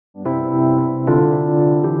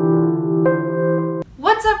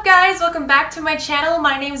What's up guys? Welcome back to my channel.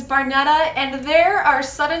 My name is Barnetta and there are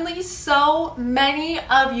suddenly so many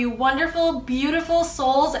of you wonderful, beautiful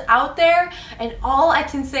souls out there, and all I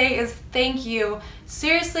can say is thank you.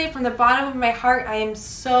 Seriously, from the bottom of my heart, I am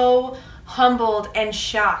so humbled and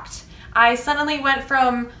shocked. I suddenly went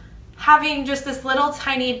from having just this little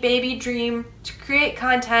tiny baby dream to create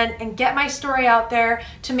content and get my story out there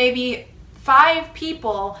to maybe 5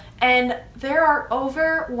 people, and there are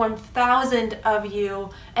over 1,000 of you,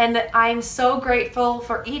 and I'm so grateful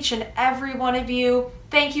for each and every one of you.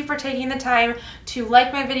 Thank you for taking the time to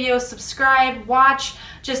like my videos, subscribe, watch,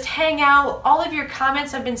 just hang out. All of your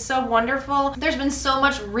comments have been so wonderful. There's been so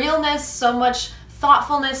much realness, so much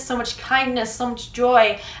thoughtfulness, so much kindness, so much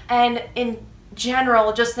joy, and in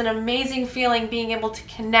general, just an amazing feeling being able to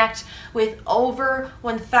connect with over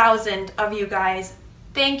 1,000 of you guys.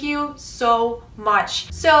 Thank you so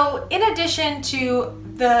much. So in addition to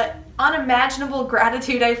the unimaginable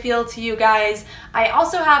gratitude I feel to you guys, I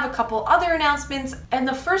also have a couple other announcements, and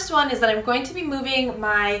the first one is that I'm going to be moving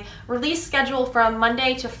my release schedule from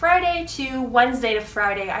Monday to Friday to Wednesday to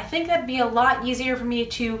Friday. I think that'd be a lot easier for me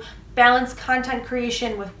to balance content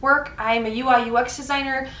creation with work. I'm a UI UX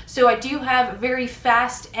designer, so I do have very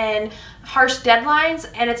fast and harsh deadlines,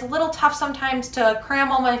 and it's a little tough sometimes to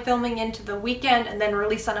cram all my filming into the weekend and then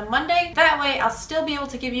release on a Monday. That way I'll still be able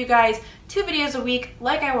to give you guys 2 videos a week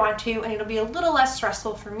like I want to, and it'll be a little less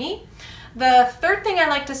stressful for me. The third thing I'd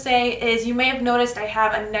like to say is you may have noticed I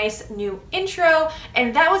have a nice new intro,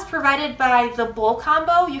 and that was provided by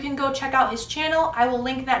TheBowlCombo. You can go check out his channel. I will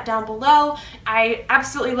link that down below. I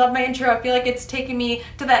absolutely love my intro. I feel like it's taken me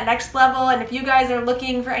to that next level, and if you guys are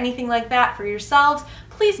looking for anything like that for yourselves,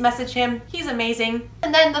 please message him. He's amazing.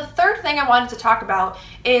 And then the third thing I wanted to talk about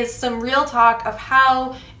is some real talk of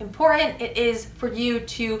how important it is for you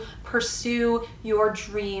to pursue your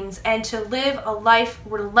dreams and to live a life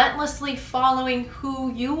relentlessly following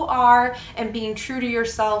who you are and being true to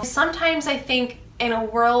yourself. Sometimes I think in a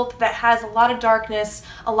world that has a lot of darkness,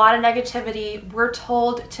 a lot of negativity, we're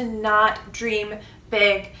told to not dream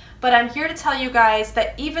big. But I'm here to tell you guys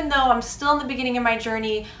that even though I'm still in the beginning of my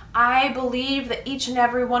journey, I believe that each and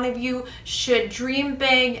every one of you should dream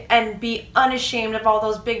big and be unashamed of all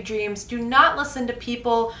those big dreams. Do not listen to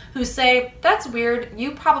people who say, that's weird,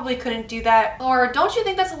 you probably couldn't do that, or don't you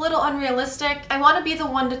think that's a little unrealistic? I want to be the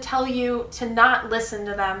one to tell you to not listen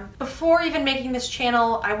to them. Before even making this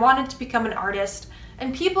channel, I wanted to become an artist,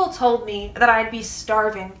 and people told me that I'd be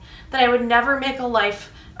starving, that I would never make a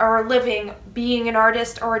life or a living being an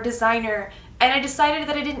artist or a designer, and I decided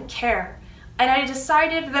that I didn't care. And I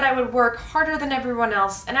decided that I would work harder than everyone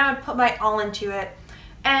else and I would put my all into it,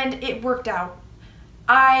 and it worked out.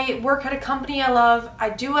 I work at a company I love, I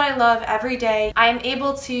do what I love every day, I'm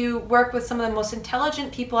able to work with some of the most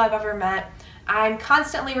intelligent people I've ever met, I'm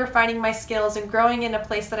constantly refining my skills and growing in a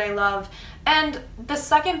place that I love. And the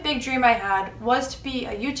second big dream I had was to be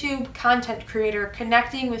a YouTube content creator,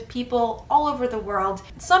 connecting with people all over the world.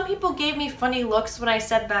 Some people gave me funny looks when I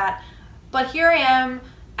said that, but here I am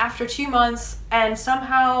after 2 months, and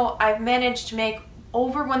somehow I've managed to make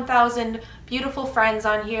over 1,000 beautiful friends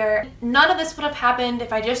on here. None of this would have happened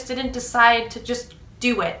if I just didn't decide to just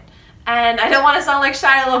do it. And I don't want to sound like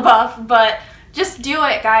Shia LaBeouf, but just do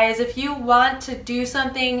it, guys. If you want to do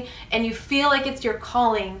something and you feel like it's your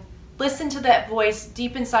calling, listen to that voice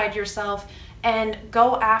deep inside yourself and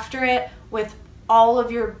go after it with all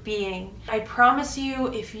of your being. I promise you,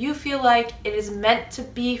 if you feel like it is meant to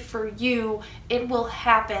be for you, it will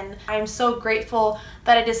happen. I'm so grateful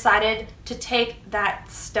that I decided to take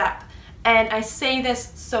that step. And I say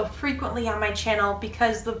this so frequently on my channel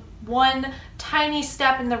because the one tiny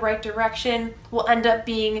step in the right direction will end up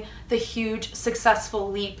being the huge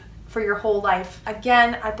successful leap for your whole life.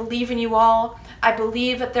 Again, I believe in you all. I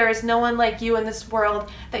believe that there is no one like you in this world,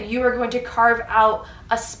 that you are going to carve out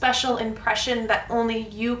a special impression that only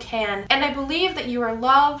you can. And I believe that you are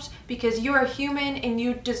loved because you are human and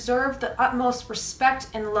you deserve the utmost respect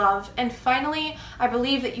and love. And finally, I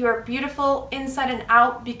believe that you are beautiful inside and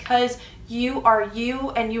out because you are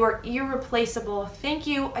you and you are irreplaceable. Thank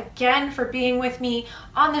you again for being with me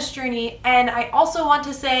on this journey. And I also want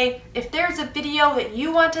to say, if there's a video that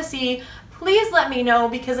you want to see, please let me know,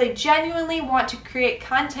 because I genuinely want to create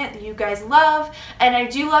content that you guys love, and I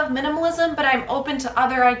do love minimalism, but I'm open to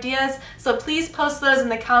other ideas, so please post those in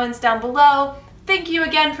the comments down below. Thank you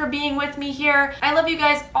again for being with me here. I love you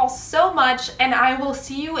guys all so much, and I will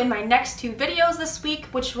see you in my next 2 videos this week,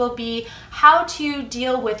 which will be how to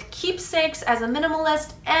deal with keepsakes as a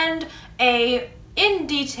minimalist and a in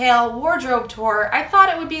detail wardrobe tour. I thought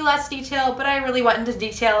it would be less detail, but I really went into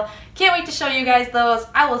detail. Can't wait to show you guys those.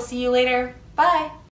 I will see you later. Bye!